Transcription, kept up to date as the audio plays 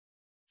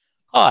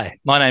Hi,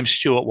 my name's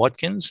Stuart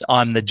Watkins.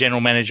 I'm the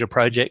General Manager of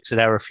Projects at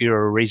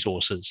Arafura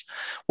Resources.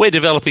 We're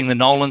developing the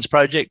Nolans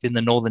Project in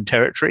the Northern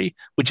Territory,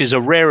 which is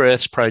a rare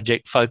earths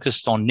project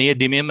focused on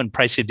neodymium and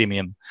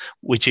praseodymium,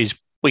 which is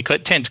we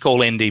tend to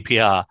call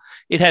NdPr.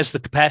 It has the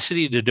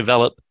capacity to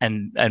develop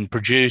and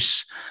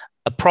produce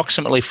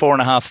approximately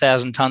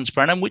 4,500 tonnes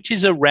per annum, which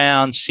is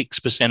around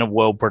 6% of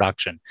world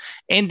production.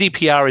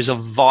 NdPr is a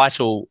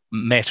vital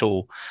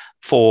metal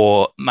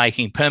for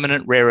making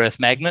permanent rare earth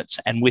magnets,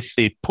 and with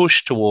the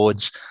push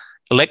towards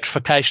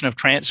electrification of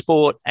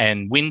transport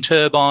and wind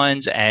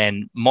turbines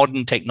and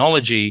modern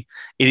technology,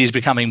 it is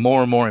becoming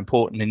more and more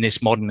important in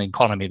this modern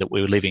economy that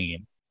we're living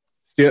in.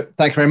 Yeah,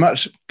 thank you very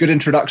much. Good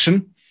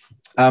introduction.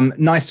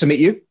 Nice to meet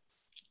you.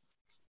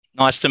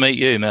 Nice to meet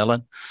you,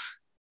 Merlin.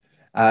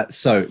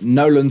 So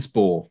Nolans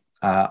Bor,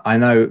 I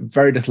know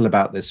very little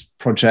about this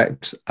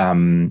project.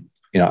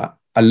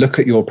 I look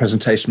at your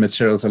presentation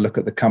materials, I look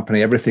at the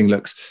company, everything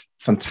looks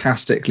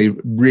fantastically,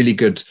 really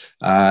good,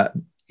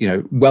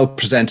 well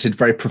presented,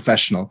 very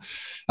professional.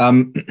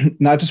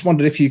 Now, I just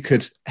wondered if you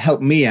could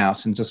help me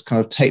out and just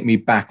kind of take me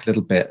back a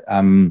little bit,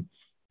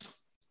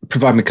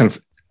 provide me kind of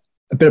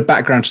a bit of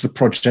background to the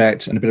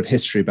project and a bit of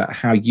history about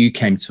how you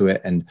came to it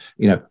and,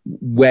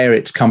 where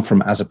it's come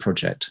from as a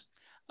project.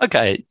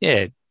 Okay,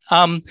 yeah.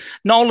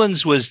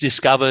 Nolans was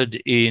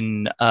discovered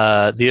in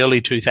the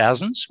early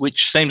 2000s,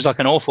 which seems like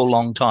an awful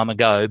long time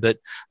ago, but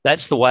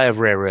that's the way of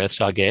rare earths,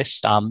 I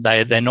guess.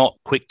 They're not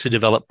quick to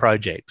develop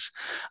projects.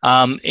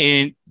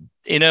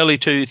 In early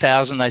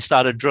 2000, they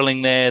started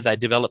drilling there, they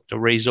developed a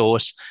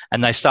resource,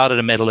 and they started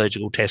a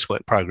metallurgical test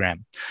work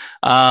program.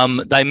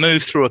 They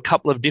moved through a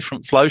couple of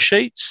different flow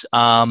sheets,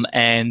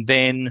 and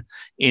then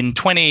in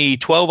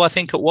 2012, I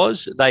think it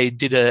was, they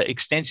did an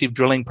extensive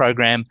drilling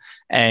program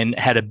and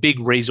had a big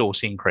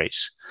resource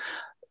increase.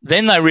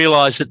 Then they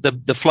realised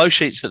that the flow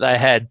sheets that they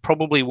had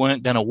probably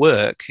weren't going to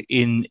work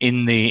in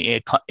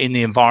the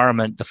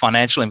environment, the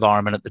financial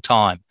environment at the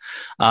time.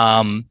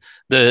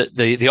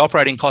 The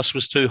operating cost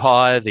was too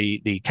high,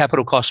 the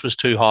capital cost was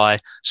too high,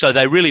 so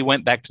they really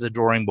went back to the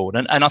drawing board.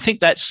 And I think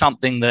that's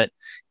something that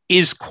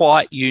is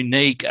quite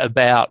unique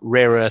about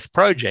rare earth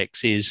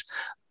projects is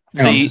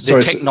the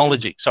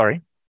technology.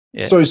 Sorry.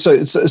 Yeah. So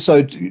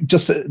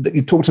just that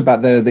you talked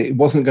about there that it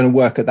wasn't going to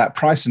work at that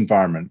price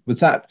environment.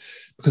 Was that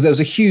because there was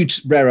a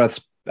huge rare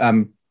earths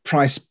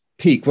price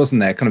peak, wasn't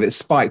there? Kind of it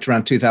spiked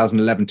around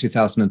 2011,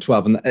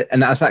 2012,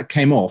 and as that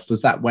came off,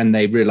 was that when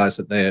they realised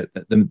that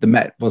the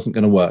MET wasn't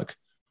going to work?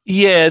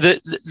 Yeah,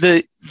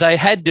 they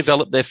had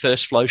developed their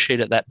first flow sheet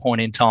at that point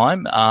in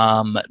time,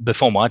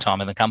 before my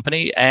time in the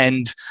company.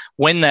 And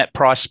when that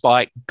price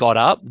spike got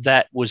up,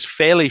 that was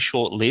fairly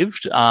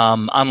short-lived,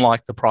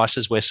 unlike the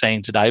prices we're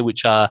seeing today,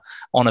 which are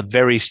on a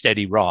very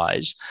steady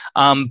rise.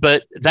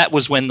 But that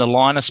was when the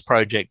Lynas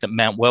project at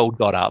Mount Weld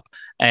got up.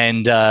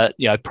 And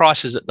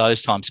prices at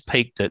those times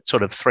peaked at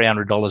sort of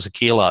 $300 a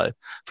kilo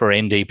for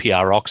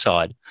NdPr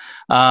oxide.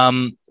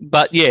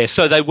 But yeah,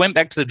 so they went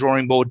back to the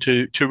drawing board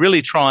to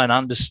really try and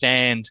understand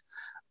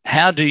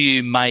how do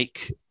you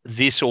make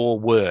this all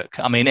work.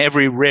 I mean,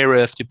 every rare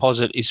earth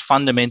deposit is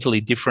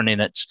fundamentally different in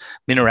its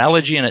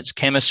mineralogy and its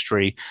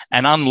chemistry,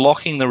 and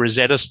unlocking the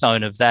Rosetta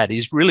Stone of that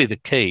is really the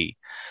key.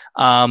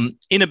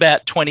 In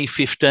about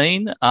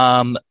 2015,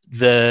 one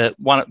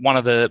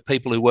of the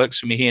people who works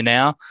for me here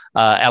now,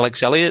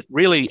 Alex Elliott,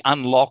 really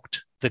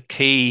unlocked the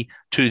key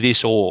to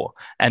this ore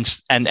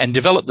and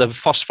developed the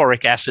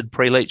phosphoric acid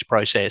pre-leach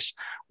process,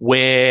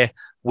 where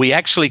we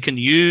actually can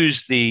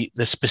use the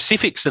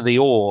specifics of the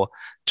ore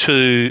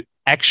to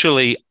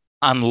actually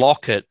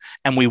unlock it,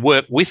 and we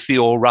work with the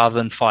ore rather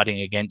than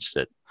fighting against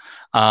it.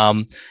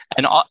 And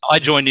I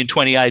joined in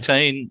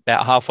 2018,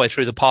 about halfway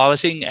through the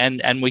piloting,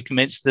 and we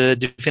commenced the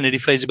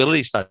definitive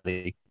feasibility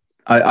study.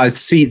 I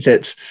see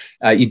that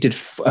you did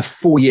a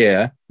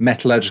 4-year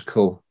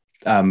metallurgical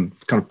kind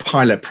of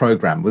pilot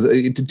program.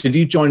 Did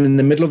you join in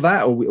the middle of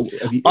that, or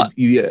have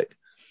you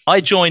I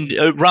joined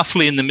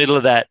roughly in the middle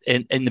of that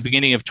in the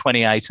beginning of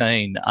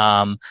 2018,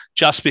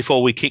 just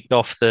before we kicked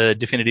off the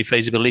definitive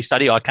feasibility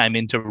study. I came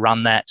in to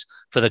run that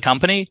for the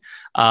company,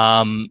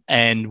 and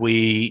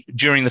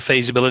during the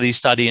feasibility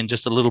study and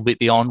just a little bit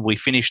beyond, we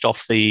finished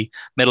off the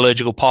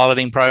metallurgical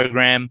piloting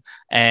program,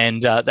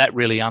 and that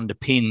really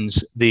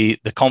underpins the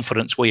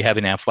confidence we have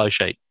in our flow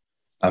sheet.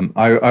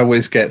 I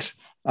always get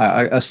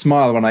a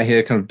smile when I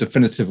hear kind of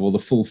definitive or the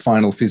full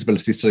final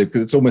feasibility study,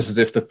 because it's almost as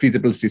if the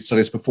feasibility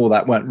studies before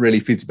that weren't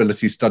really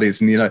feasibility studies.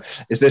 And,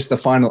 is this the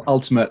final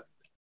ultimate,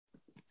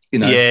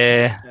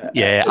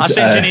 Yeah. Us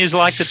engineers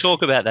like to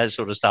talk about that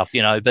sort of stuff,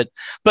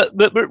 but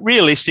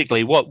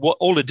realistically, what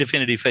all a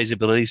definitive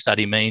feasibility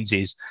study means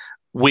is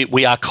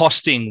we are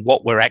costing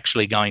what we're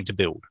actually going to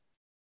build.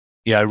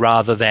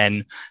 Rather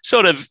than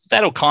sort of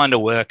that'll kind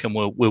of work and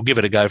we'll give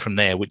it a go from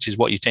there, which is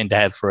what you tend to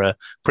have for a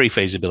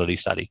pre-feasibility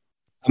study.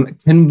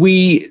 Can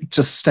we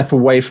just step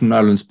away from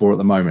Nolans Bor at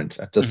the moment?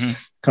 Just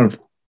kind of,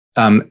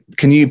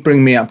 can you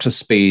bring me up to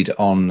speed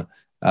on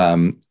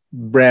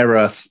rare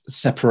earth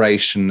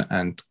separation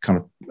and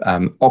kind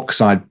of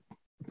oxide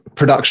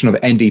production of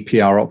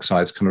NdPr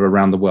oxides kind of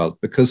around the world?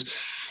 Because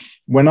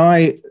when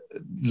I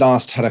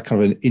last had a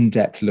kind of an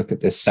in-depth look at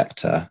this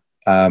sector,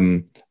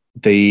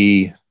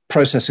 the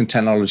processing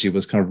technology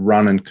was kind of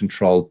run and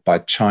controlled by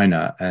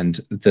China, and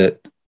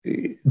that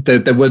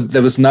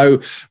there was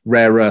no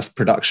rare earth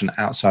production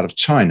outside of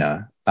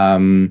China.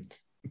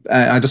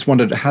 I just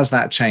wondered, has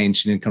that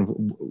changed?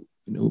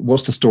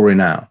 What's the story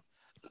now?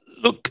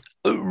 Look,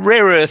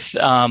 rare earth,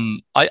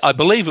 I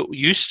believe it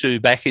used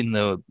to, back in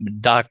the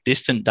dark,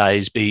 distant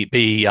days,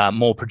 be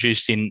more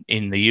produced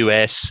in the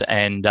US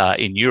and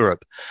in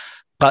Europe.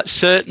 But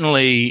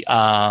certainly,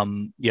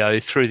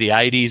 through the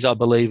 80s, I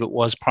believe it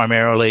was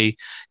primarily,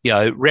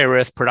 rare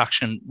earth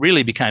production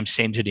really became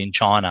centered in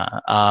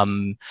China.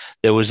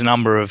 There was a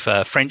number of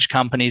French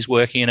companies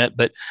working in it,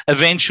 but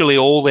eventually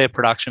all their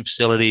production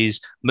facilities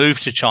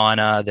moved to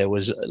China. There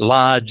was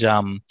large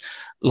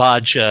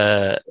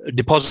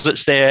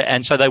deposits there,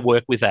 and so they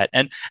work with that.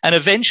 And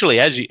eventually,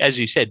 as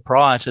you said,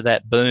 prior to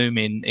that boom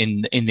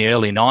in the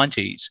early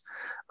 90s,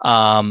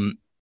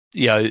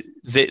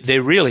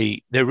 there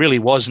really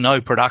was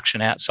no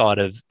production outside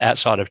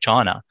of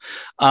China.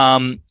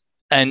 And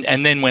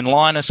then when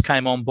Lynas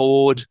came on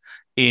board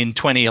in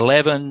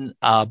 2011,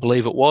 I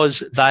believe it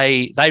was,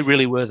 they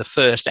really were the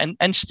first,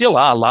 and still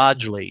are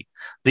largely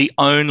the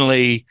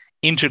only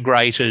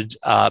integrated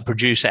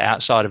producer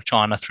outside of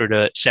China through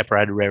to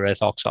separated rare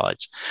earth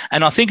oxides.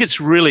 And I think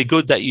it's really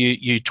good that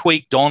you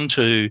tweaked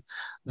onto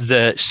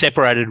the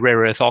separated rare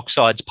earth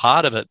oxides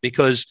part of it,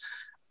 because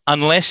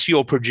unless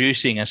you're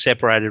producing a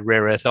separated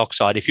rare earth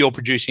oxide, if you're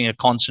producing a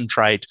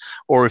concentrate,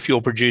 or if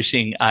you're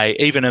producing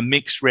even a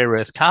mixed rare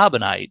earth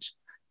carbonate,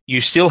 you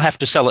still have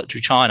to sell it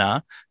to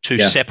China to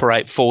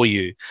separate for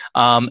you.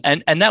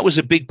 And that was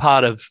a big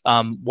part of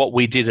what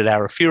we did at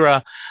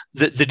Arafura.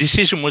 The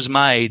decision was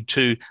made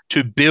to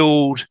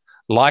build,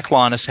 like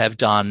Lynas have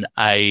done,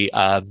 a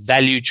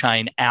value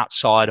chain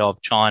outside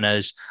of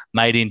China's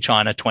Made in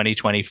China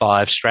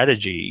 2025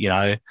 strategy.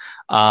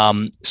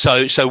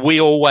 So we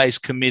always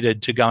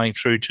committed to going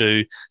through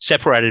to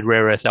separated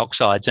rare earth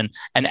oxides and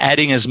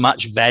adding as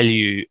much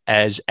value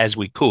as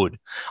we could.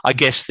 I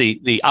guess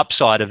the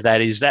upside of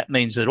that is that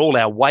means that all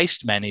our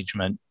waste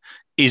management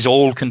is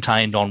all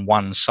contained on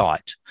one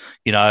site.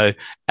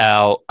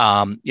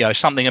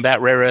 Something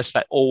about rare earths,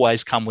 that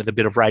always come with a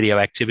bit of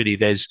radioactivity.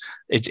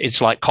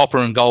 It's like copper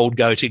and gold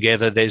go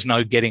together. There's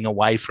no getting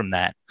away from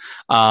that.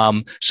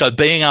 So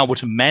being able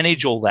to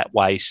manage all that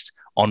waste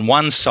on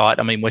one site,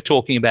 I mean, we're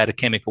talking about a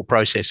chemical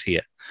process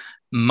here,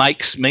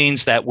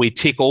 means that we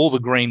tick all the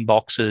green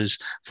boxes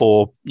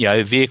for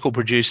vehicle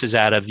producers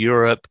out of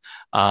Europe,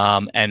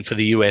 and for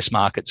the US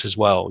markets as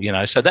well.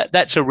 So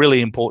that's a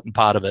really important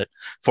part of it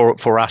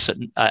for us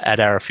at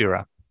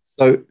Arafura.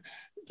 So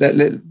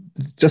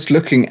just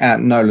looking at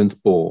Nolans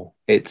Bohr,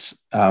 it's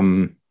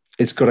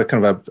got a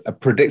kind of a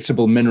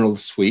predictable mineral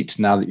suite.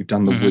 Now that you've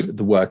done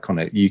the work on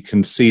it, you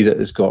can see that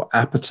it's got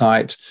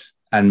apatite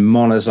and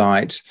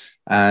monazite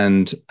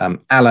and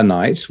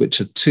allanite,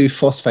 which are two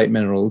phosphate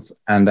minerals,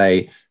 and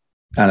a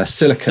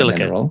silica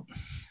mineral.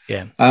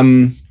 Yeah.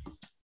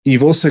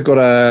 You've also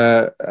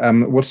got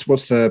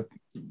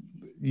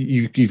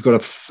you've got a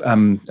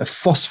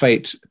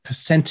phosphate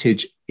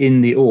percentage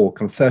in the ore,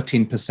 kind of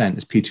 13%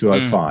 is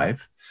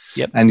P2O5.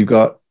 Yep. And you've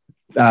got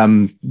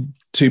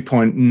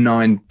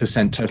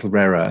 2.9% total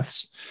rare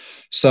earths.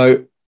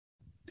 So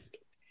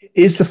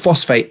is the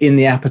phosphate in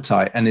the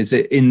apatite, and is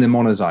it in the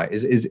monazite?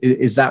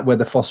 Is that where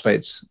the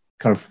phosphate's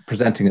kind of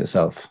presenting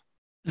itself?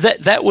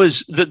 That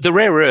was the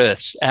rare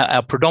earths.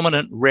 Our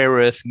predominant rare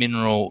earth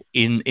mineral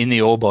in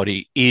the ore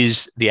body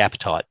is the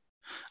apatite.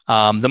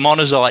 The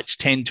monazites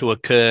tend to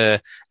occur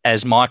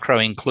as micro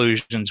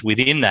inclusions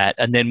within that,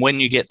 and then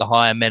when you get the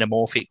higher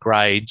metamorphic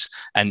grades,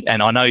 and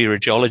I know you're a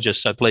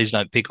geologist, so please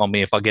don't pick on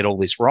me if I get all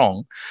this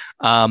wrong.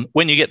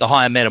 When you get the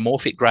higher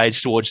metamorphic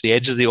grades towards the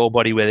edge of the ore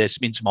body where there's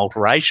been some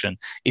alteration,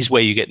 is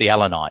where you get the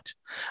allanite.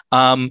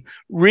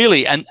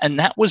 Really, and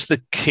that was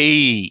the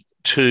key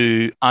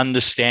to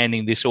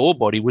understanding this ore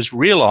body, was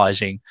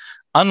realizing,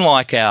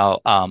 unlike our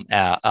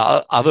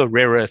other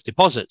rare earth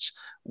deposits,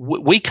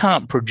 we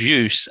can't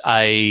produce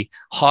a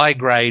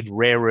high-grade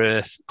rare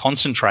earth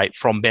concentrate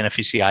from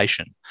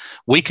beneficiation.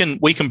 We can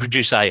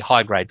produce a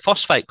high-grade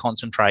phosphate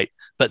concentrate,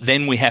 but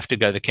then we have to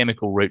go the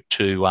chemical route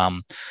to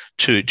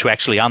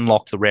actually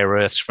unlock the rare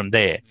earths from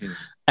there.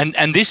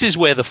 And this is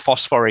where the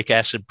phosphoric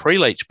acid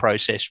pre-leach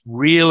process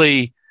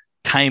really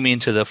came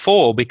into the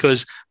fore,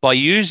 because by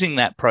using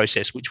that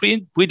process, which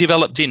we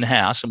developed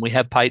in-house and we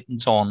have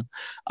patents on,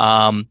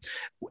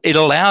 it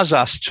allows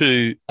us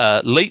to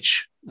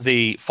leach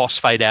the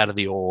phosphate out of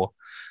the ore,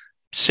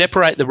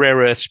 separate the rare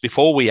earths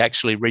before we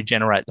actually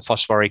regenerate the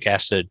phosphoric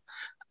acid,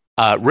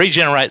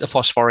 regenerate the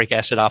phosphoric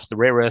acid after the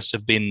rare earths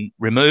have been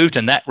removed,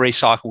 and that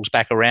recycles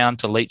back around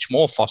to leach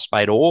more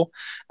phosphate ore,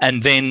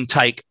 and then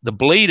take the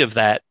bleed of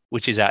that,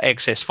 which is our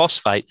excess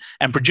phosphate,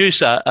 and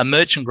produce a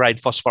merchant-grade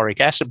phosphoric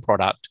acid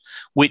product,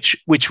 which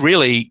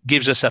really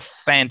gives us a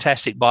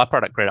fantastic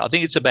byproduct credit. I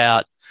think it's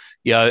about,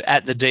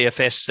 at the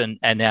DFS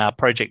and our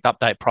project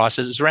update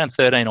prices, it's around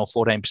 13 or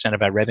 14%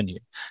 of our revenue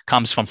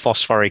comes from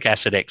phosphoric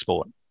acid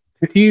export.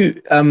 Could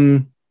you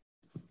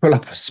pull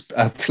up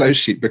a flow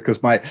sheet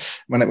because when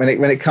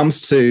it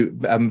comes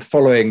to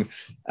following,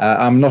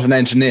 I'm not an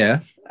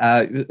engineer,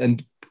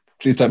 and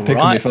please don't pick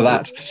on me for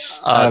that.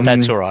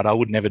 That's all right. I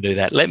would never do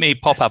that. Let me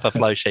pop up a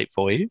flow sheet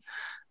for you.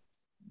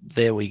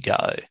 There we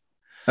go.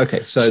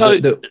 Okay, so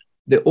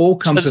the ore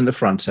comes in the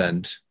front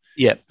end.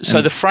 Yeah.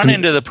 So the front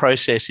end of the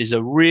process is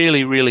a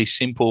really, really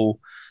simple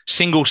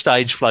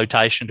single-stage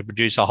flotation to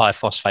produce a high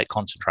phosphate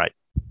concentrate.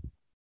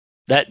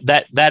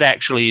 That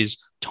actually is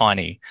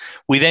tiny.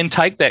 We then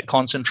take that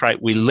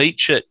concentrate, we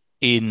leach it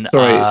in.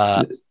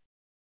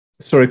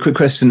 Sorry, quick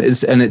question.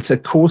 It's a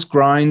coarse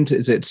grind?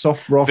 Is it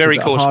soft rock? Very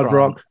is it coarse hard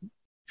grind. rock?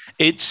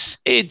 It's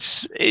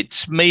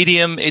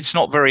medium. It's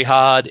not very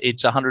hard.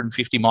 It's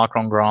 150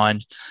 micron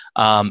grind.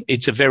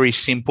 It's a very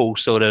simple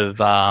sort of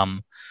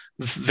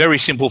very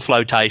simple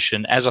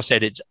flotation. As I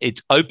said,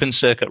 it's open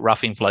circuit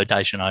roughing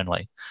flotation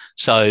only.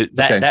 So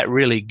that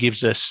really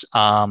gives us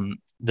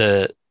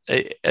the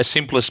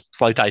simplest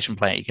flotation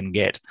plant you can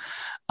get.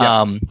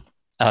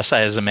 I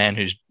say as a man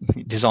who's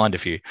designed a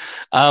few.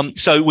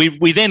 So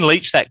we then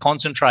leach that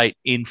concentrate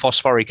in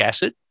phosphoric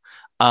acid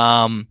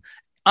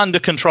under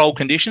controlled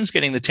conditions,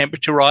 getting the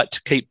temperature right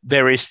to keep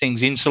various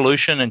things in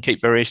solution and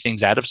keep various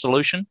things out of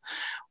solution.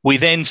 We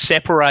then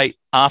separate.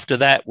 After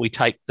that, we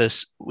take the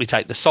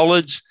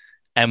solids,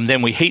 and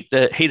then we heat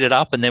it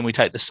up, and then we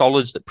take the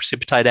solids that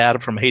precipitate out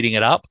from heating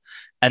it up,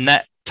 and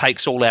that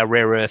takes all our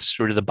rare earths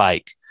through to the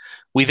bake.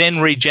 We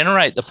then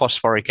regenerate the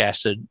phosphoric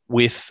acid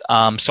with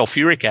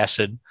sulfuric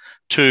acid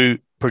to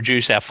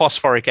produce our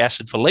phosphoric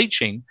acid for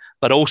leaching,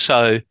 but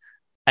also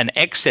an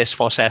excess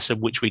phos acid,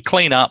 which we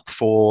clean up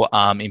for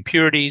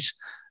impurities,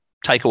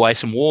 take away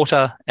some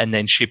water, and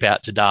then ship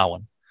out to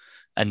Darwin,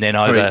 and then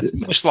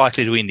most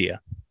likely to India.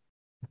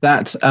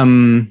 That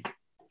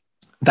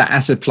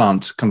acid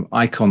plant kind of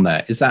icon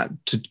there, is that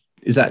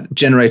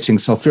generating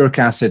sulfuric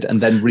acid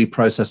and then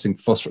reprocessing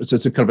phosphorus? So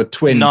it's a kind of a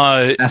twin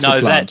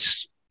acid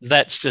plant.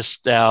 That's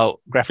just our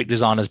graphic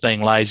designers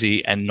being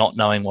lazy and not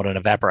knowing what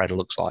an evaporator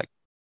looks like.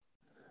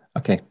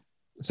 Okay.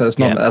 So it's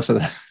not that's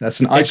an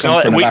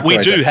icon for an evaporator. We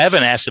do have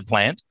an acid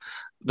plant,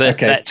 but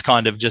that's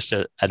kind of just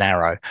an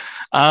arrow.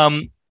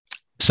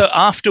 So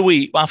after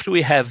we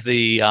have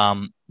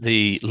the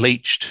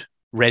leached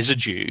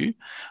residue,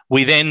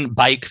 we then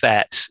bake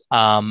that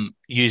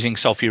using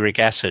sulfuric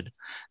acid.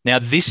 Now,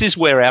 this is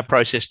where our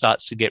process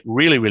starts to get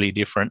really, really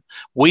different.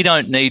 We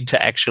don't need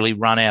to actually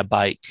run our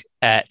bake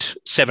at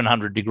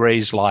 700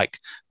 degrees like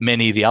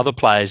many of the other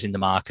players in the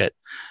market,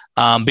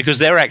 because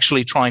they're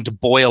actually trying to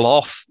boil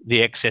off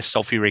the excess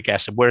sulfuric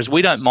acid, whereas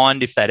we don't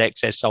mind if that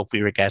excess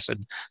sulfuric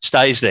acid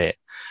stays there.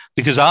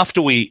 Because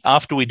after we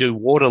do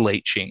water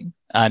leaching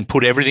and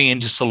put everything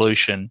into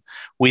solution,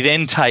 we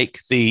then take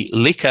the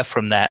liquor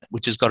from that,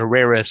 which has got a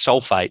rare earth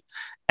sulfate,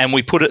 and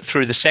we put it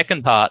through the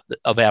second part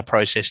of our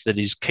process that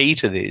is key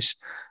to this,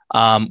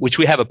 which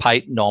we have a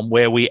patent on,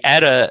 where we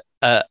add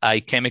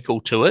a chemical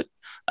to it,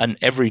 an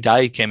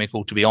everyday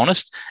chemical, to be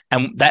honest,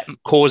 and that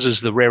causes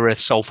the rare earth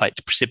sulfate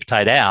to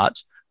precipitate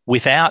out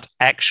without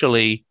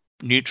actually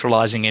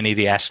neutralizing any of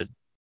the acid.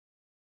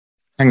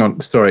 Hang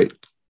on, sorry.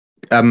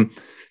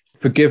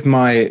 Forgive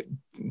my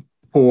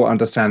poor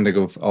understanding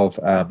of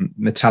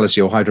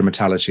metallurgy or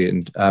hydrometallurgy.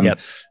 And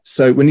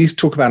so when you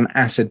talk about an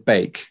acid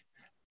bake,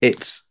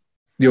 it's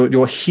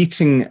you're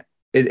heating.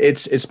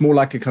 It's more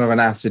like a kind of an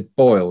acid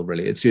boil,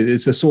 really. It's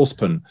a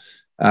saucepan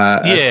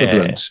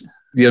equivalent.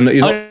 You're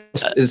not.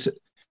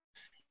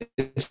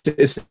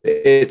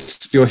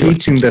 You're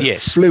heating the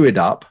fluid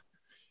up,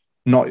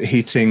 not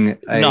heating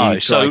a no.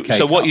 So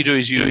what up. you do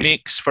is you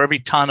mix, for every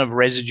ton of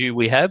residue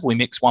we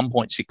mix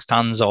 1.6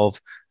 tons of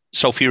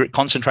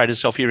concentrated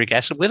sulfuric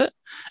acid with it,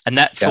 and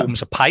that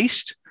forms a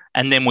paste,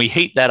 and then we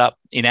heat that up,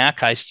 in our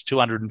case, to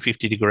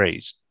 250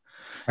 degrees.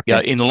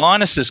 Okay. In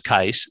Linus's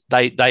case,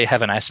 they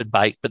have an acid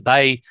bake, but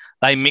they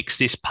mix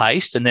this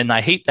paste, and then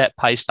they heat that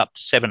paste up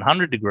to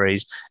 700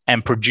 degrees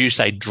and produce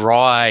a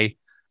dry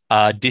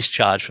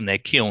discharge from their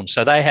kiln.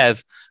 So they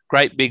have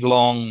great big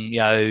long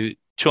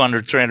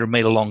 200, 300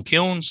 meter long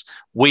kilns.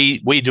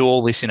 We do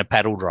all this in a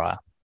paddle dryer.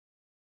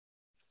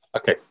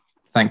 Okay.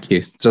 Thank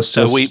you.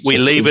 We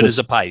leave it as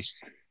a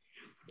paste.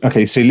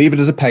 Okay, so you leave it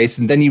as a paste,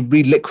 and then you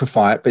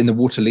re-liquefy it, but in the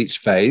water leach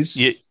phase.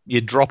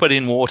 You drop it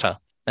in water,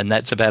 and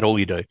that's about all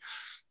you do.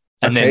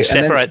 And then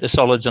separate the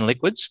solids and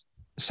liquids.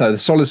 So the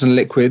solids and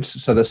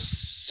liquids. So the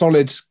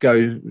solids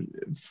go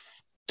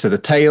to the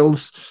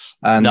tails,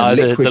 and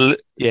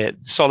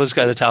solids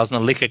go to the tails,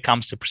 and the liquor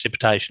comes to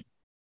precipitation.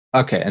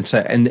 Okay,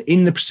 and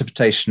in the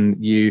precipitation,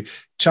 you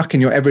chuck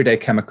in your everyday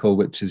chemical,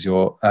 which is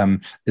your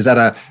is that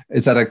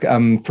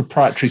a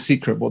proprietary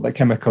secret what that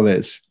chemical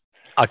is?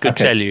 I could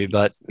tell you,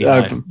 but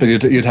but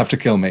you'd have to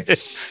kill me.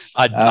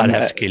 I'd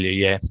have to kill you.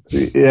 Yeah.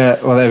 Yeah.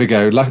 Well, there we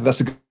go.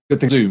 That's a good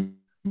thing. Zoom.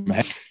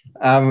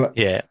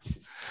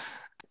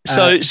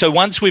 So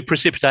once we've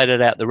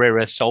precipitated out the rare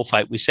earth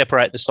sulfate, we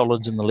separate the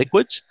solids and the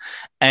liquids,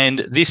 and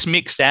this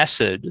mixed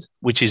acid,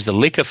 which is the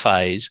liquor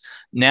phase,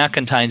 now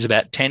contains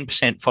about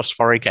 10%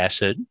 phosphoric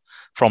acid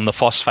from the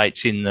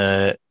phosphates in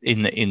the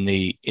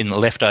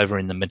leftover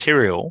in the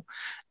material,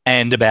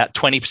 and about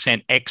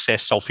 20%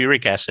 excess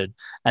sulfuric acid.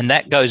 And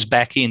that goes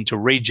back in to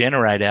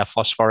regenerate our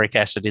phosphoric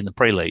acid in the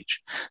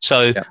pre-leach.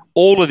 So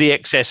all of the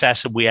excess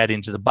acid we add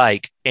into the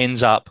bake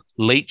ends up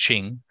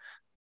leaching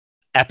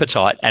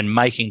apatite and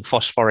making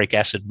phosphoric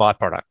acid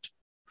byproduct.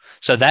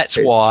 So that's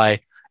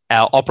why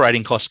our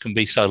operating costs can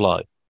be so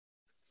low.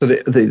 So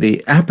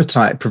the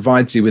apatite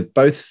provides you with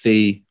both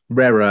the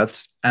rare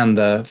earths and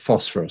the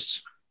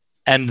phosphorus.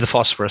 And the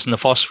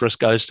phosphorus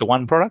goes to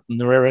one product and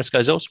the rare earths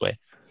goes elsewhere.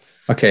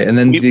 Okay, and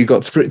then you've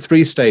got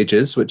three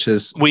stages, which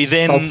is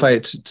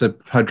sulfate to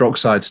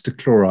hydroxide to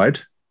chloride.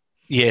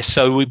 Yes,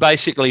 so we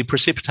basically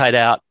precipitate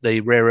out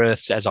the rare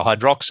earths as a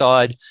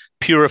hydroxide,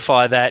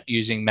 purify that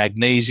using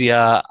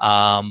magnesia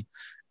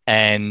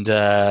and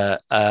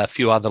a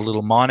few other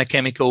little minor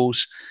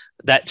chemicals.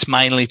 That's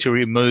mainly to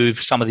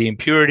remove some of the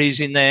impurities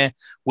in there.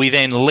 We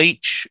then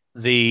leach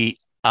from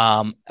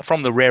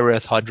the rare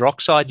earth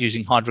hydroxide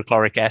using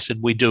hydrochloric acid.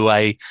 We do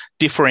a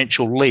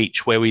differential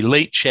leach where we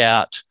leach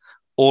out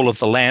all of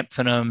the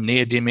lanthanum,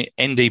 neodymium,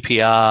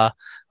 NdPr,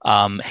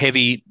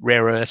 heavy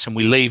rare earths, and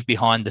we leave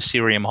behind the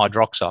cerium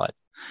hydroxide.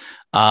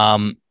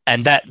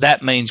 And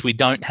that means we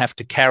don't have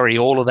to carry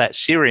all of that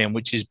cerium,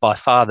 which is by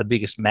far the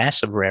biggest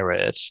mass of rare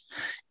earths,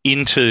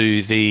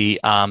 into the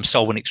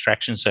solvent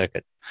extraction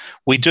circuit.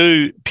 We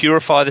do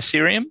purify the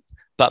cerium,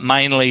 but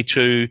mainly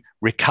to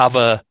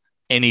recover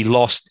any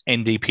lost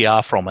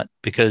NdPr from it,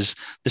 because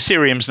the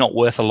cerium's not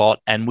worth a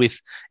lot. And with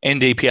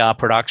NdPr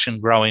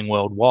production growing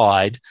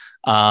worldwide,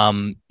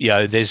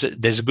 there's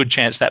a good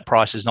chance that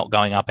price is not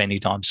going up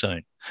anytime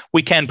soon.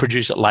 We can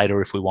produce it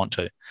later if we want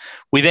to.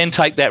 We then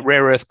take that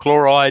rare earth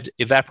chloride,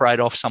 evaporate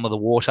off some of the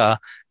water,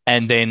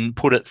 and then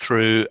put it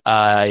through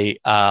a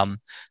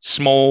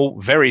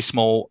very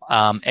small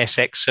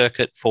SX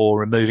circuit for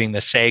removing the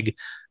SEG,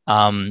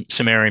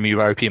 samarium,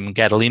 europium,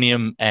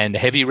 gadolinium, and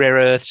heavy rare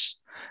earths.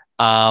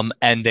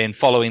 And then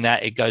following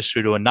that, it goes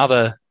through to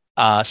another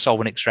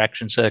solvent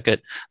extraction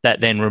circuit that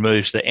then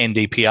removes the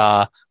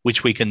NdPr,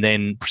 which we can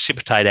then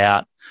precipitate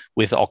out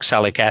with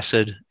oxalic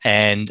acid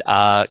and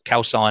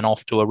calcine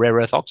off to a rare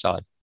earth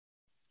oxide.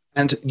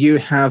 And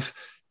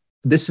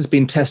this has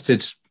been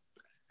tested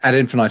ad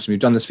infinitum.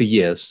 You've done this for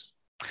years.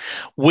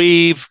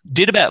 We've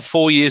did about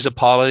 4 years of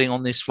piloting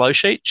on this flow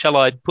sheet. Shall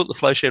I put the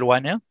flow sheet away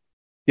now?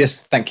 Yes,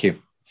 thank you.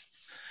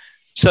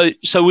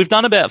 So we've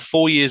done about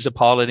 4 years of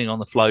piloting on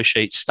the flow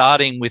sheet,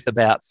 starting with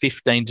about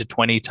 15 to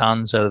 20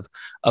 tonnes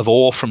of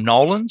ore from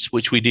Nolans,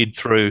 which we did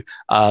through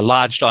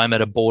large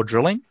diameter bore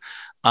drilling.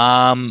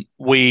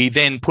 We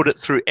then put it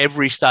through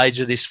every stage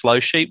of this flow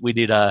sheet. We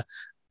did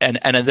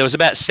and there was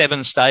about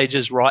 7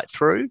 stages right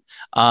through.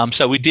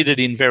 So we did it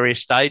in various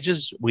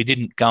stages. We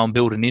didn't go and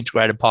build an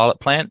integrated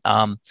pilot plant.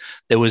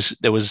 There was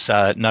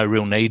no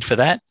real need for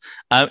that.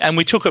 And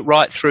we took it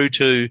right through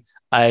to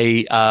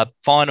a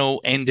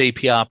final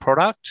NdPr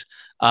product,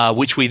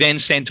 which we then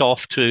sent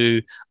off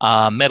to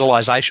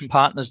metallization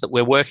partners that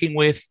we're working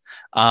with,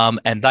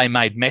 and they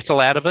made metal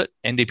out of it,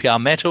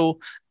 NdPr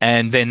metal,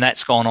 and then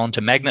that's gone on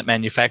to magnet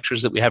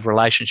manufacturers that we have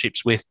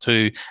relationships with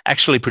to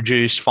actually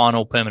produce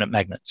final permanent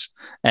magnets.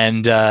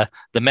 And the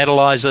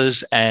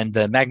metallizers and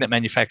the magnet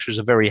manufacturers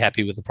are very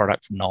happy with the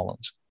product from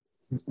Nolans.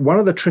 One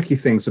of the tricky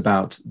things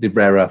about the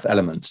rare earth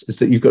elements is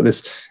that you've got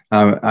this,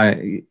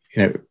 when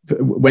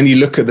you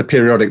look at the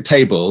periodic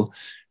table,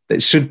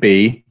 it should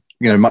be,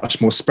 much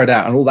more spread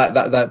out, and all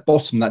that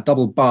bottom, that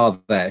double bar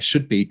there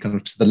should be kind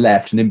of to the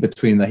left and in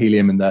between the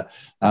helium and the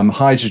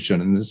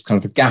hydrogen, and there's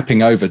kind of a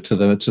gapping over to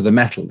the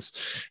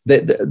metals.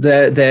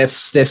 Their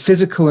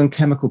physical and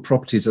chemical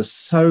properties are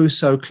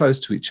so close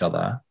to each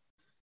other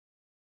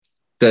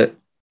that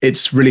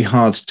it's really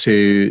hard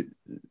to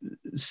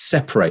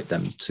separate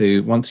them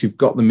once you've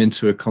got them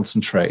into a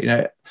concentrate,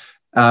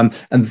 and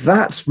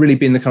that's really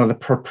been the kind of the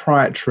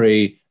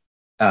proprietary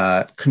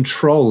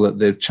control that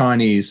the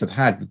Chinese have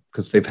had,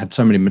 because they've had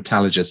so many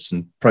metallurgists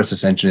and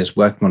process engineers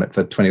working on it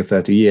for 20 or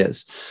 30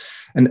 years.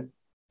 And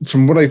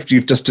from what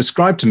you've just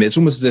described to me, it's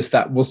almost as if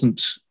that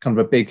wasn't kind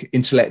of a big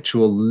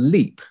intellectual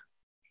leap.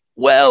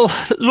 Well,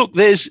 look,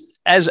 there's,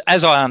 as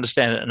I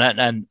understand it,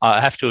 and I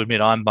have to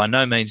admit, I'm by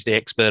no means the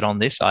expert on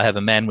this. I have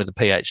a man with a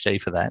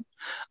PhD for that.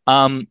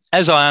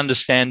 As I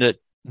understand it,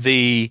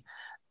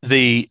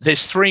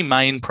 there's 3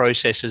 main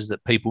processes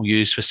that people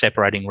use for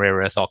separating rare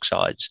earth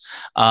oxides.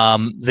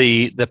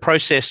 The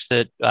process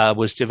that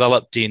was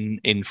developed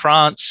in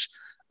France,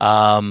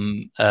 I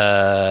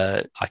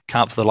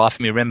can't for the life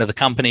of me remember the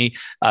company,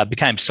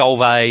 became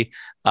Solvay.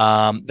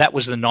 That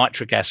was the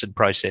nitric acid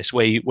process,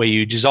 where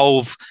you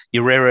dissolve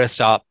your rare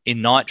earths up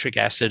in nitric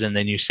acid and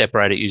then you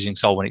separate it using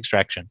solvent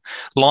extraction.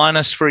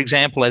 Lynas, for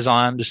example, as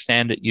I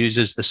understand it,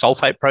 uses the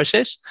sulfate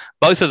process.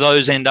 Both of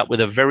those end up with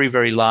a very,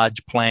 very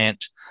large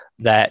plant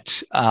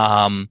that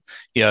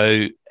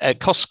it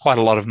costs quite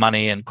a lot of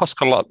money and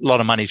costs a lot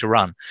of money to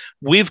run.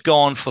 We've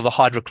gone for the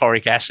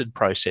hydrochloric acid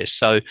process.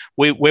 So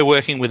we're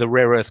working with a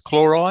rare earth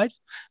chloride,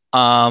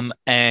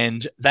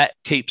 and that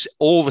keeps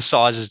all the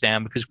sizes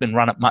down because we can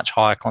run at much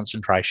higher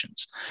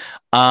concentrations.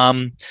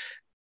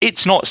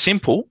 It's not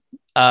simple.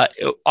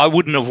 I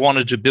wouldn't have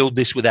wanted to build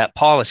this without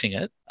piloting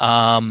it.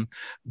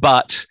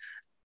 But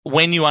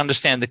when you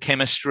understand the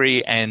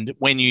chemistry and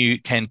when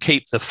you can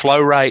keep the flow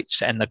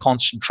rates and the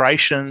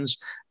concentrations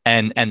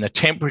and the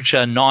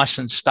temperature nice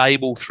and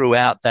stable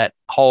throughout that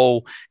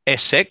whole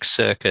SX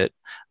circuit,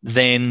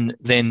 then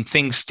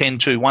things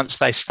tend to, once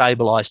they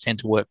stabilize, tend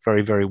to work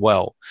very, very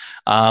well.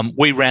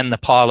 We ran the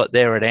pilot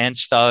there at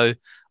ANSTO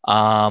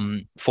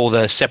for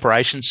the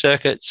separation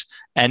circuits,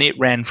 and it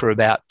ran for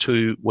about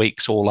 2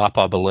 weeks all up,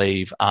 I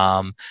believe,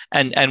 and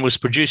was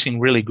producing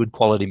really good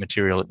quality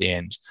material at the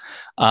end.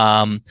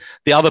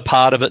 The other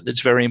part of it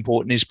that's very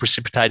important is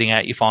precipitating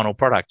out your final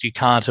product. You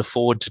can't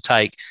afford to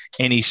take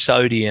any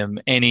sodium,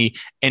 any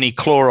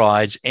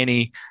chlorides,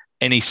 any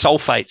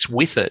sulfates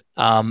with it,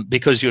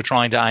 because you're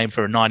trying to aim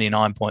for a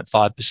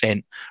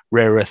 99.5%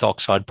 rare earth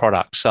oxide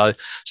product. So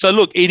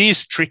look, it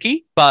is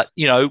tricky, but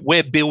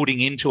we're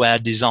building into our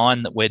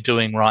design that we're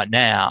doing right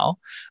now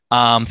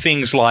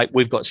things like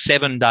we've got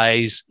 7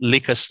 days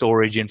liquor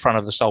storage in front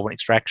of the solvent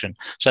extraction.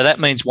 So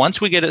that means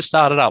once we get it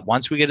started up,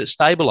 once we get it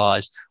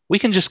stabilized, we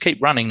can just keep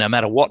running no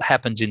matter what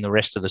happens in the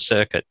rest of the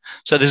circuit.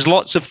 So there's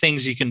lots of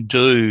things you can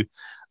do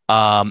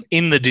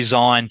in the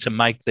design to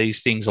make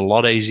these things a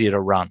lot easier to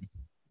run.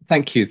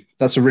 Thank you.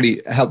 That's a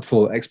really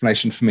helpful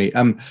explanation for me.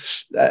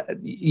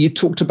 You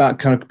talked about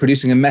kind of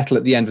producing a metal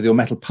at the end with your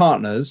metal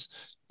partners.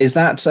 Is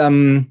that,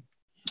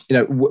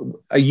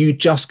 are you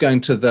just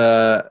going to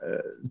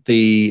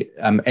the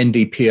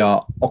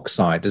NdPr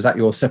oxide? Is that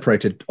your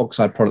separated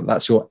oxide product?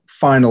 That's your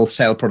final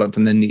sale product,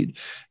 and then you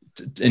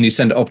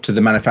send it off to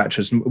the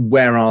manufacturers.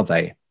 Where are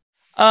they?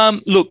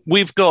 Look,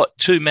 we've got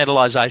 2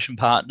 metallization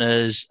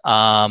partners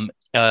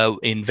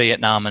in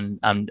Vietnam and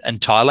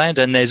Thailand,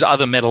 and there's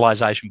other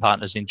metallization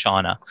partners in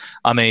China.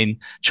 I mean,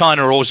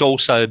 China is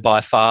also by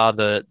far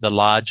the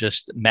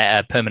largest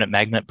permanent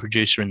magnet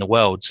producer in the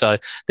world. So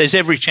there's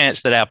every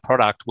chance that our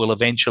product will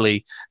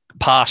eventually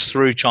pass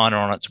through China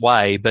on its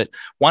way. But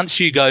once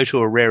you go to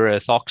a rare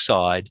earth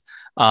oxide,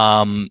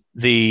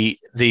 the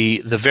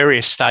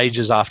various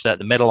stages after that,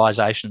 the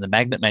metallization, the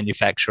magnet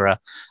manufacturer,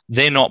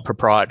 they're not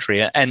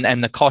proprietary,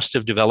 and the cost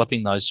of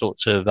developing those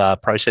sorts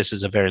of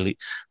processes are very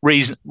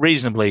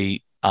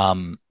reasonably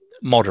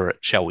moderate,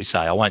 shall we say.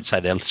 I won't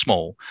say they're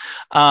small.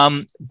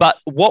 But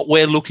what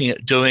we're looking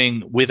at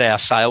doing with our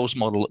sales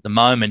model at the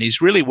moment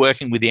is really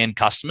working with the end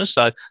customers.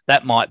 So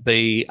that might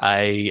be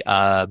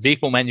a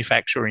vehicle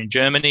manufacturer in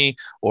Germany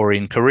or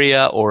in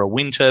Korea, or a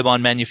wind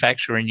turbine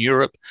manufacturer in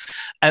Europe.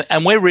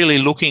 And we're really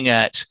looking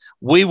at,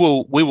 we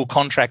will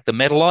contract the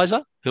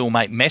metallizer who will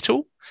make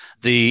metal.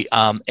 The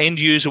end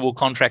user will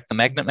contract the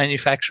magnet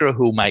manufacturer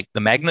who will make the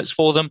magnets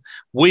for them.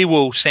 We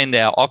will send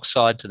our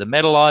oxide to the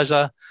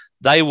metallizer.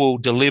 They will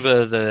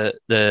deliver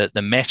the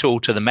metal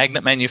to the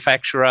magnet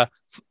manufacturer,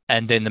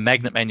 and then the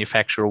magnet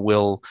manufacturer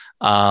will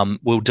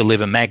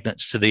deliver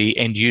magnets to the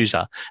end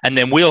user. And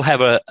then we'll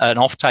have an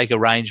offtake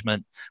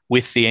arrangement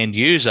with the end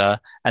user,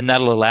 and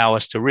that'll allow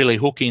us to really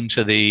hook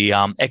into the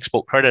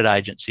export credit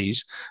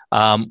agencies,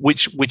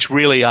 which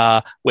really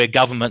are where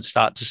governments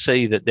start to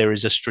see that there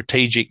is a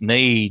strategic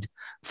need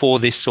for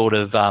this sort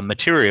of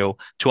material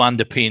to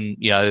underpin,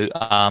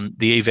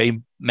 the EV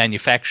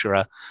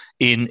manufacturer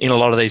in a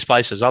lot of these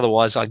places.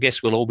 Otherwise, I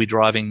guess we'll all be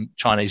driving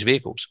Chinese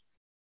vehicles.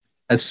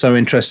 It's so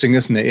interesting,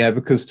 isn't it? Yeah,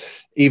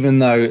 because even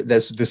though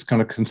there's this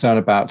kind of concern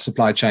about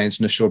supply chains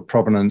and assured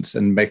provenance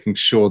and making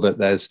sure that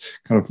there's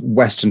kind of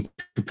Western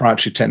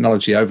proprietary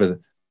technology over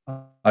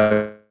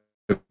the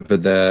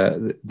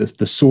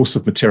source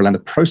of material and the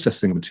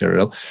processing of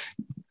material,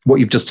 what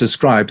you've just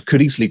described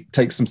could easily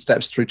take some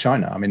steps through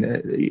China. I mean,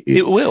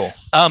 it will.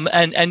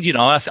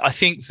 I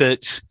think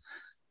that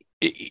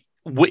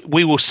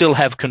we will still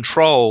have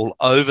control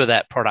over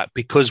that product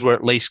because we're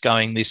at least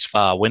going this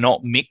far. We're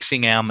not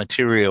mixing our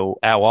material,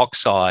 our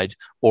oxide,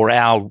 or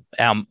our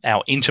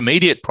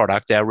intermediate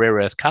product, our rare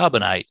earth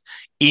carbonate,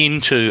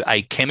 into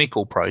a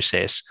chemical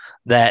process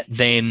that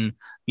then,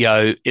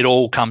 it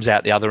all comes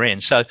out the other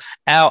end. So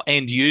our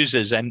end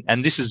users, and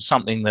this is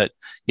something that,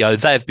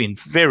 they've been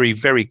very,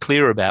 very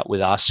clear about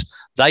with us,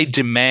 they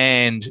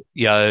demand,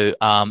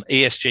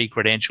 ESG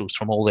credentials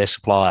from all their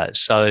suppliers.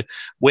 So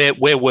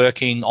we're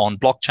working on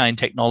blockchain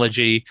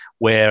technology.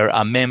 We're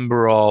a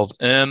member of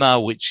IRMA,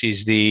 which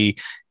is the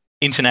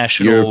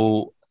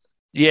international...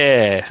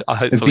 Yeah,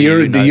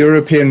 hopefully the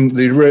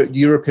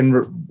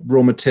European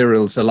Raw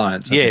Materials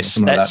Alliance. Yes,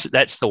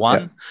 that's the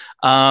one.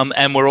 Yeah.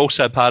 And we're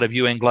also part of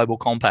UN Global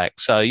Compact.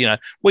 So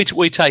we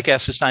take our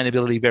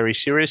sustainability very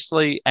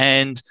seriously,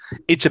 and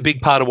it's a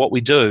big part of what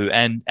we do.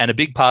 And a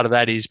big part of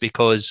that is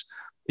because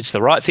it's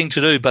the right thing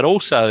to do, but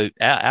also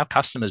our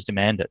customers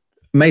demand it.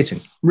 Amazing,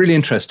 really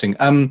interesting.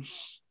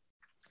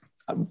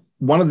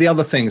 One of the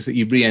other things that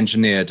you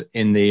re-engineered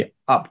in the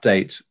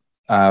update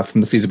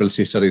from the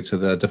feasibility study to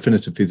the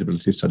definitive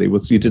feasibility study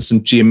was you did some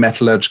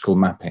geometallurgical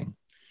mapping.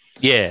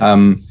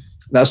 Yeah.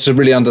 That's to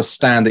really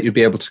understand that you'd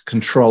be able to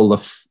control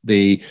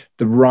the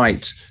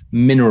right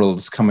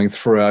minerals coming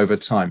through over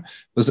time.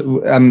 Was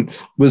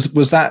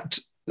that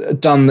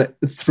done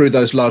through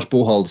those large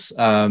boreholes,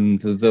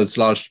 those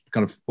large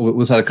kind of,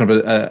 was that a kind of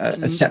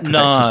a separate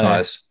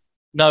exercise?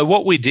 No,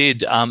 what we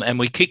did, and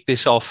we kicked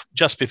this off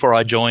just before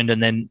I joined,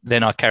 and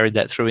then I carried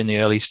that through in the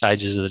early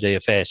stages of the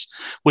DFS,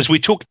 was we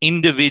took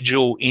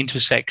individual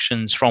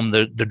intersections from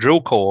the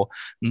drill core,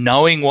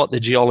 knowing what the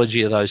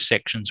geology of those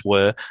sections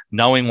were,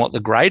 knowing what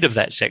the grade of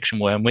that section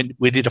were, and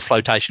we did a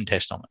flotation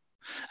test on it.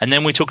 And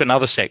then we took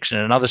another section,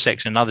 another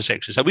section, another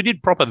section. So we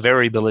did proper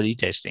variability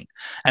testing.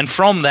 And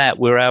from that,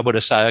 we were able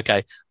to say,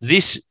 okay,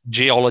 this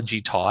geology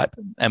type,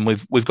 and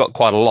we've got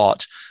quite a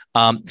lot.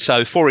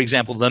 So, for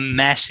example, the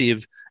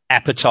massive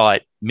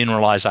apatite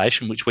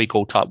mineralization, which we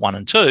call type 1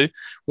 and 2,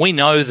 we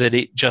know that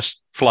it just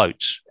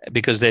floats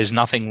because there's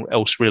nothing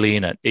else really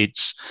in it.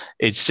 It's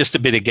just a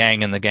bit of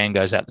gangue and the gangue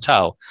goes out the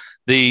tail.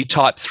 The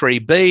type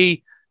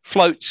 3B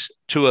floats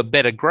to a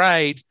better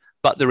grade,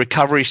 but the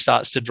recovery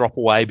starts to drop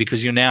away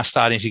because you're now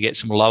starting to get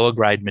some lower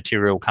grade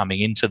material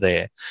coming into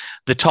there.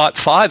 The type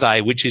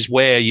 5A, which is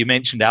where you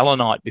mentioned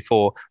allanite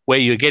before, where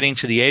you're getting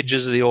to the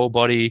edges of the ore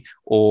body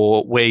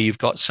or where you've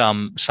got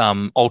some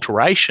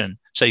alteration.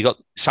 So you've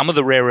got some of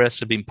the rare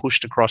earths have been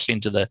pushed across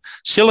into the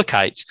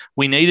silicates.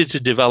 We needed to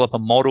develop a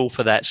model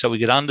for that so we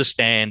could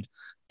understand,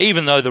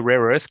 even though the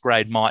rare earth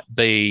grade might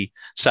be,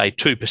 say,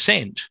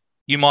 2%,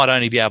 you might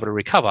only be able to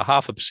recover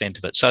 0.5%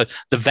 of it. So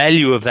the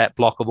value of that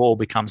block of ore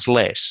becomes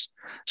less.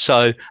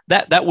 So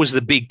that was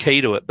the big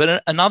key to it.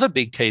 But another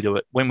big key to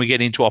it when we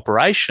get into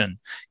operation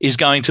is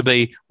going to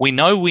be, we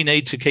know we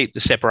need to keep the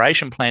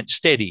separation plant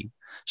steady.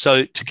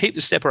 So to keep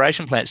the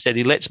separation plant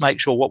steady, let's make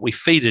sure what we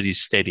feed it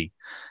is steady.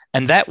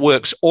 And that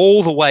works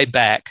all the way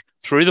back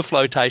through the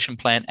flotation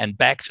plant and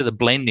back to the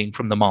blending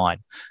from the mine.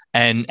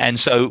 And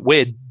so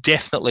we're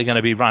definitely going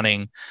to be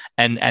running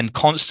and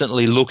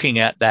constantly looking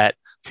at that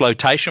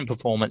flotation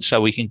performance so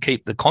we can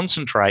keep the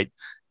concentrate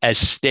as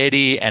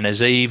steady and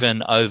as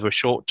even over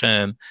short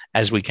term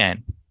as we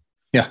can.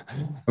 Yeah,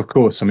 of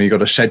course. I mean, you've got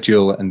to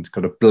schedule and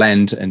got to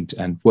blend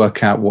and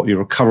work out what your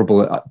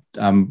recoverable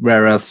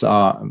rare earths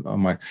are. Oh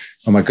my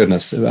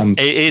goodness.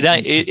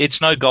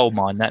 It's no gold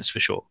mine, that's for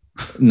sure.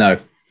 No.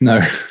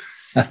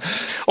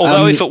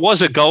 Although if it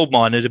was a gold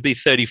mine, it'd be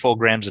 34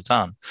 grams a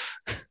ton.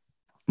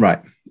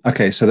 Right.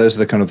 Okay. So those are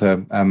the kind of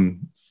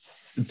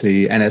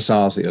the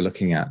NSRs that you're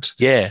looking at.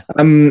 Yeah.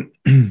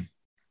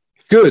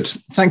 Good.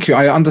 Thank you.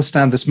 I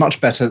understand this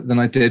much better than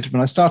I did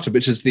when I started,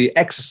 which is the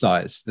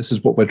exercise. This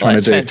is what we're trying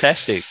to do.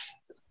 Fantastic.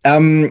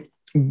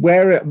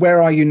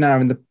 Where are you now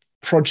in the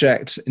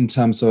project in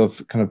terms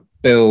of kind of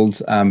build,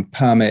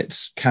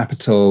 permits,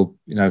 capital,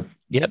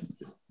 Yep.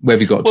 Where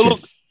have you got to?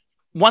 Look,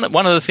 one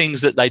of the things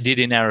that they did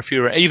in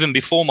Arafura, even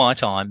before my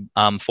time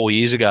 4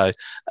 years ago,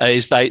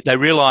 is they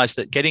realised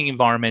that getting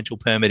environmental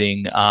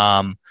permitting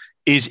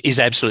is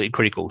absolutely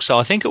critical. So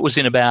I think it was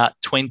in about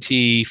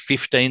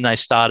 2015 they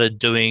started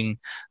doing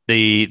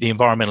the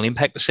environmental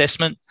impact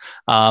assessment.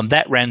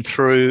 That ran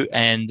through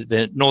and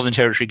the Northern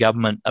Territory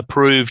government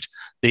approved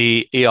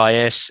the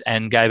EIS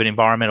and gave an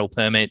environmental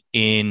permit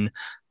in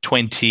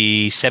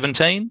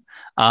 2017.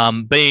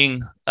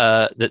 Being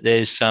that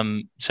there's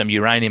some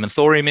uranium and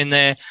thorium in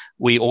there,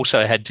 we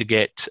also had to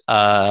get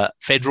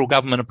federal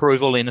government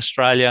approval in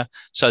Australia.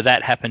 So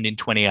that happened in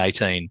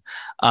 2018.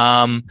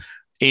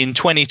 In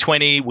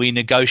 2020, we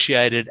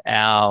negotiated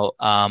our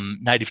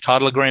native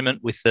title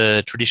agreement with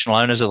the traditional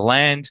owners of the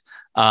land.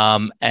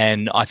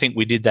 And I think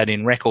we did that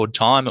in record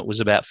time. It was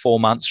about 4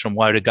 months from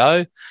woe to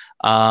go.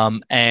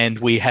 And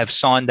we have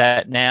signed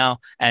that now,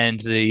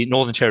 and the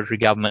Northern Territory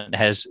government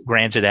has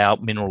granted our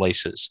mineral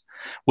leases.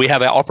 We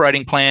have our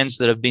operating plans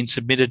that have been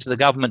submitted to the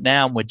government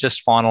now, and we're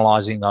just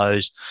finalising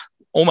those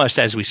almost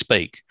as we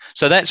speak.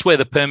 So that's where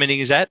the permitting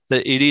is at.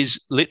 It is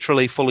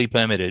literally fully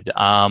permitted,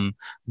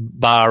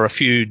 bar a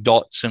few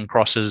dots and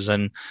crosses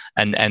and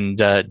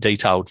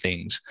detailed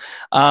things.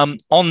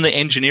 On the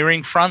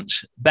engineering front,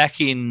 back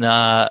in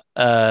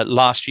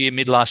last year,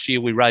 mid-last year,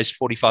 we raised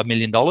 $45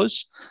 million.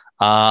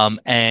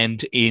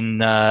 And in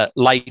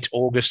late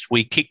August,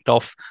 we kicked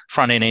off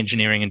front-end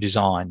engineering and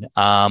design.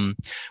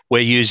 We're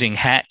using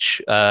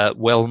Hatch,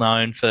 well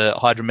known for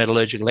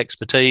hydrometallurgical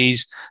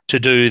expertise, to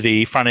do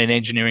the front-end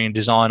engineering and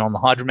design on the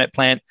hydromet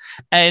plant.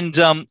 And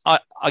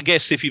I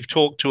guess if you've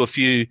talked to a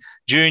few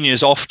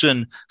juniors,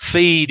 often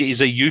FEED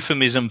is a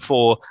euphemism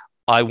for,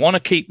 I want to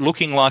keep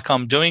looking like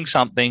I'm doing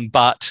something,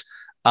 but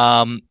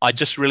I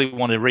just really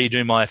want to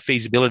redo my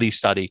feasibility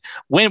study.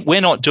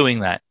 We're not doing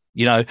that.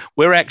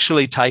 We're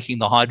actually taking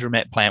the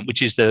hydromet plant,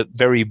 which is the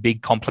very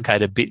big,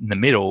 complicated bit in the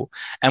middle,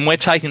 and we're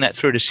taking that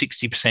through to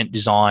 60%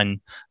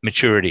 design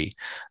maturity.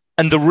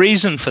 And the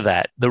reason for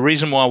that, the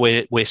reason why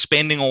we're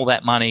spending all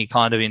that money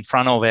kind of in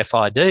front of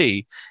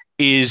FID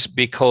is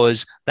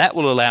because that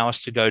will allow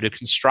us to go to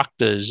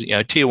constructors,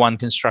 tier one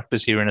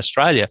constructors here in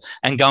Australia,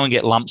 and go and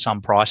get lump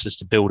sum prices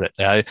to build it.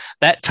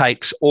 That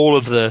takes all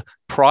of the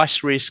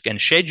price risk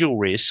and schedule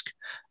risk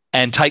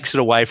and takes it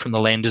away from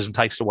the lenders and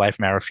takes it away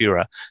from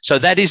Arafura. So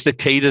that is the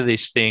key to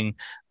this thing.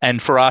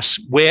 And for us,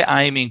 we're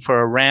aiming for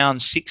around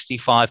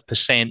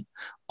 65%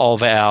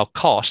 of our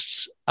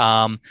costs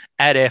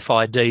at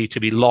FID to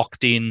be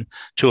locked in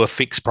to a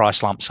fixed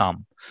price lump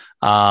sum.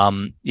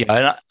 And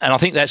I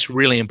think that's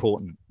really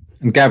important.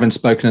 And Gavin's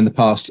spoken in the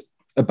past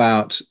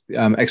about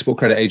export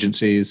credit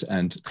agencies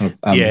and kind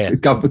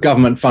of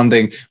government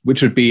funding,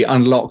 which would be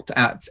unlocked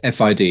at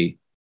FID.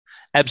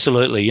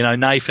 Absolutely.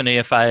 NAIF and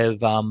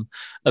EFA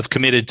have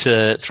committed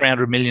to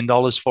 $300 million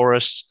for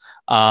us,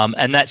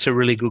 and that's a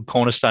really good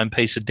cornerstone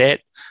piece of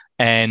debt.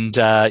 And,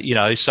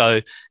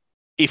 so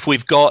if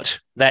we've got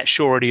that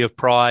surety of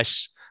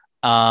price,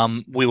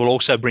 we will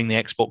also bring the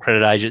export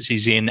credit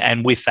agencies in,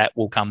 and with that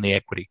will come the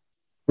equity.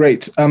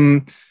 Great.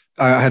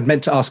 I had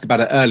meant to ask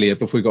about it earlier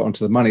before we got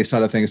onto the money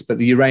side of things, but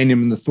the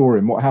uranium and the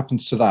thorium, what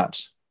happens to that?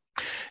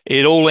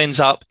 It all ends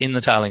up in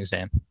the tailings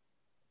dam.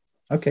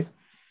 Okay.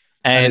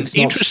 And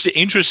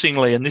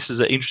interestingly, and this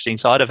is an interesting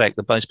side effect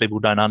that most people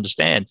don't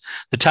understand,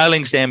 the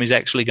tailings dam is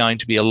actually going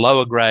to be a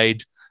lower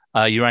grade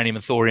uranium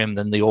and thorium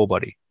than the ore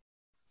body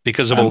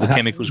because of all the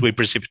chemicals we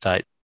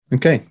precipitate.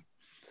 Okay.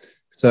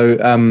 So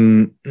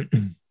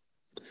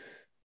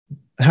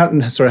how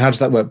does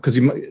that work? Because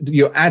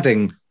you're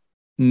adding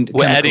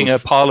We're adding a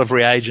pile of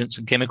reagents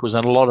and chemicals,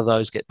 and a lot of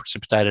those get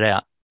precipitated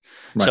out.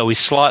 Right. So we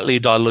slightly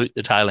dilute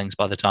the tailings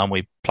by the time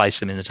we place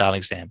them in the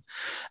tailings dam.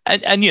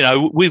 And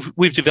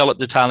we've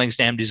developed the tailings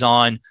dam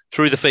design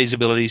through the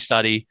feasibility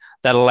study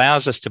that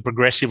allows us to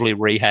progressively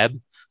rehab.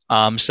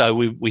 So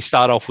we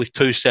start off with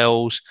 2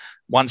 cells.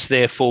 Once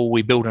they're full,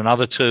 we build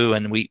another 2,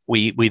 and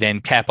we then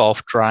cap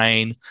off,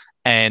 drain,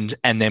 and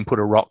then put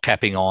a rock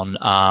capping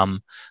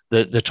on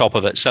the top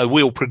of it. So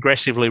we'll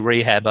progressively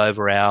rehab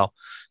over our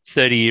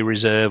 30-year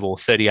reserve or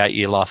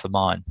 38-year life of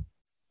mine.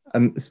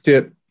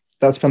 Stuart,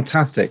 that's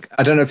fantastic.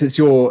 I don't know if it's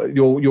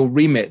your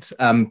remit,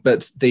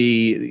 but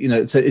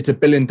it's a $1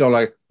 billion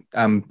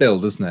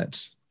build, isn't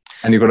it?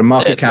 And you've got a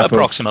market cap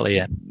approximately,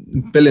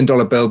 $1 billion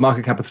build,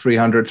 market cap of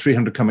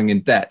 300 coming in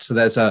debt. So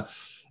there's a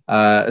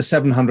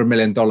 $700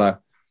 million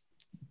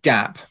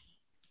gap.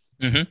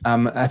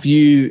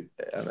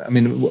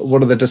 Mm-hmm.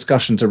 What are the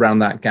discussions around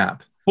that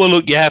gap? Well,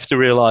 look, you have to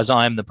realise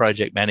I am the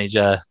project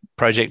manager,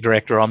 project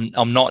director.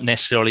 I'm not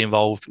necessarily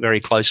involved very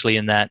closely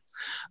in that.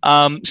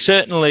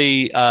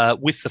 Certainly,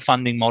 with the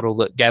funding model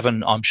that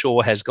Gavin, I'm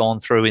sure, has gone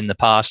through in the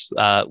past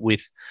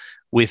with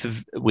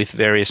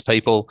various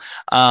people,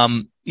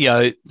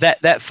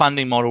 that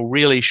funding model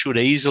really should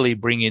easily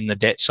bring in the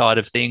debt side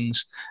of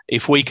things.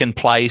 If we can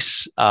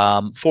place,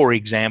 for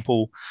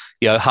example,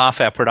 half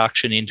our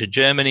production into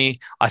Germany,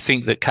 I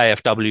think that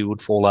KfW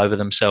would fall over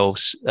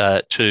themselves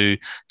to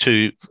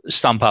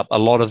stump up a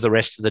lot of the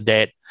rest of the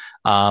debt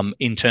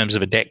in terms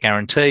of a debt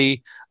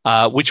guarantee,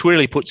 which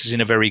really puts us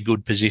in a very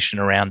good position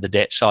around the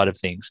debt side of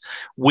things.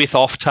 With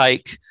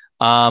offtake,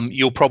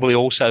 you'll probably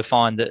also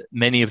find that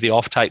many of the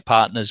offtake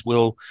partners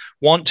will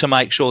want to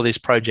make sure this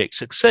project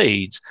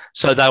succeeds.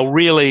 So they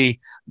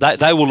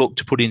will look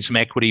to put in some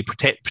equity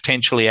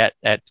potentially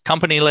at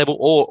company level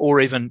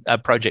or even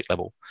at project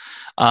level.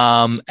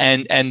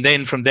 And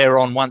then from there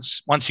on,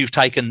 once you've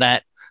taken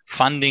that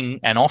funding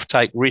and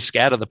offtake risk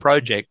out of the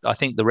project, I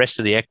think the rest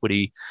of the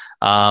equity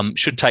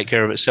should take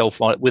care of itself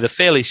with a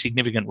fairly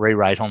significant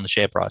re-rate on the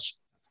share price.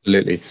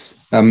 Absolutely.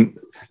 And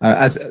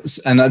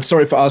I'm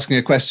sorry for asking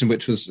a question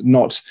which was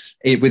not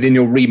within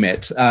your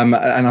remit, and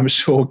I'm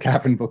sure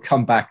Gavin will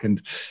come back and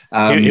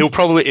he'll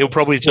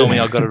probably tell me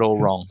I got it all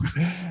wrong.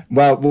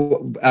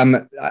 Well,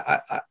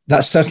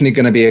 that's certainly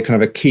going to be a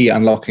kind of a key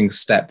unlocking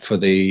step for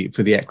the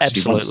equity.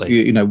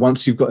 Absolutely.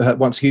 Once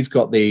he's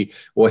got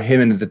or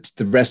him and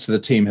the rest of the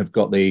team have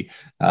got the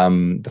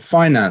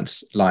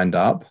finance lined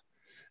up,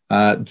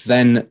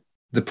 then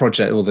the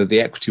project or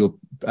the equity will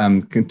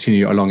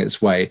continue along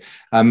its way.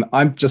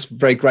 I'm just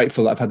very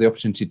grateful that I've had the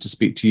opportunity to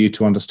speak to you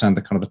to understand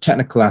the kind of the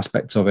technical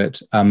aspects of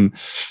it.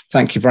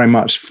 Thank you very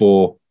much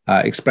for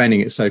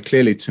explaining it so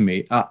clearly to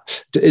me.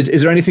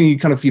 Is there anything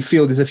you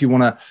feel as if you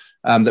want to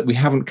that we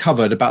haven't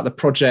covered about the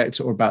project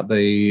or about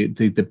the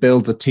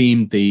build, the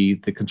team, the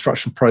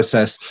construction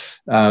process,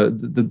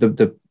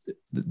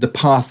 the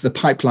path, the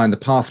pipeline, the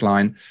path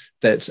line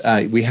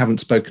that we haven't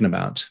spoken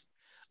about?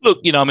 Look,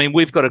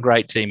 we've got a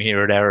great team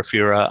here at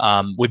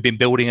Arafura. We've been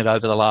building it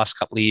over the last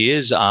couple of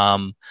years.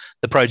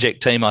 The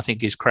project team, I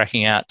think, is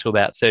cracking out to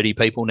about 30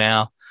 people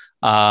now.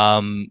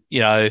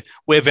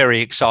 We're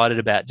very excited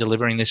about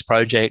delivering this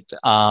project.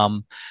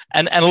 And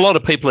a lot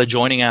of people are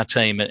joining our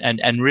team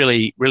and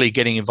really, really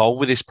getting involved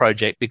with this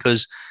project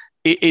because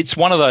it's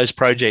one of those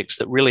projects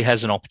that really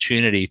has an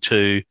opportunity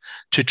to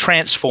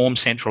transform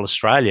Central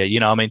Australia.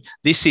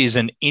 This is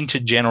an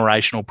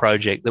intergenerational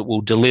project that will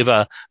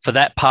deliver for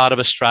that part of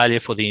Australia,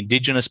 for the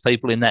Indigenous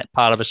people in that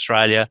part of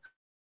Australia,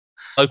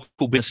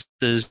 local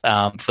businesses,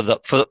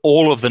 for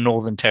all of the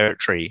Northern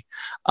Territory.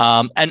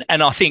 And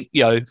I think,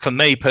 for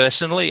me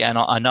personally, and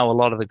I know a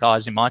lot of the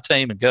guys in my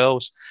team and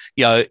girls,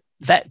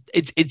 that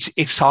it's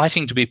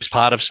exciting to be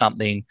part of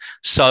something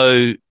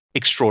so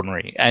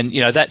extraordinary. And,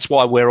 that's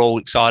why we're all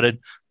excited.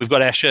 We've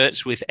got our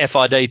shirts with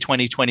FID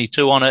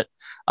 2022 on it.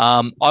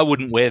 I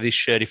wouldn't wear this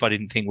shirt if I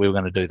didn't think we were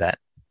going to do that.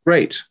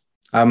 Great.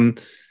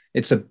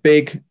 It's a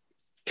big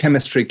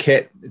chemistry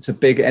kit. It's a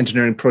big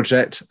engineering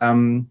project.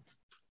 Bring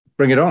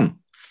it on.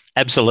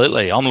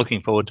 Absolutely. I'm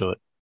looking forward to it.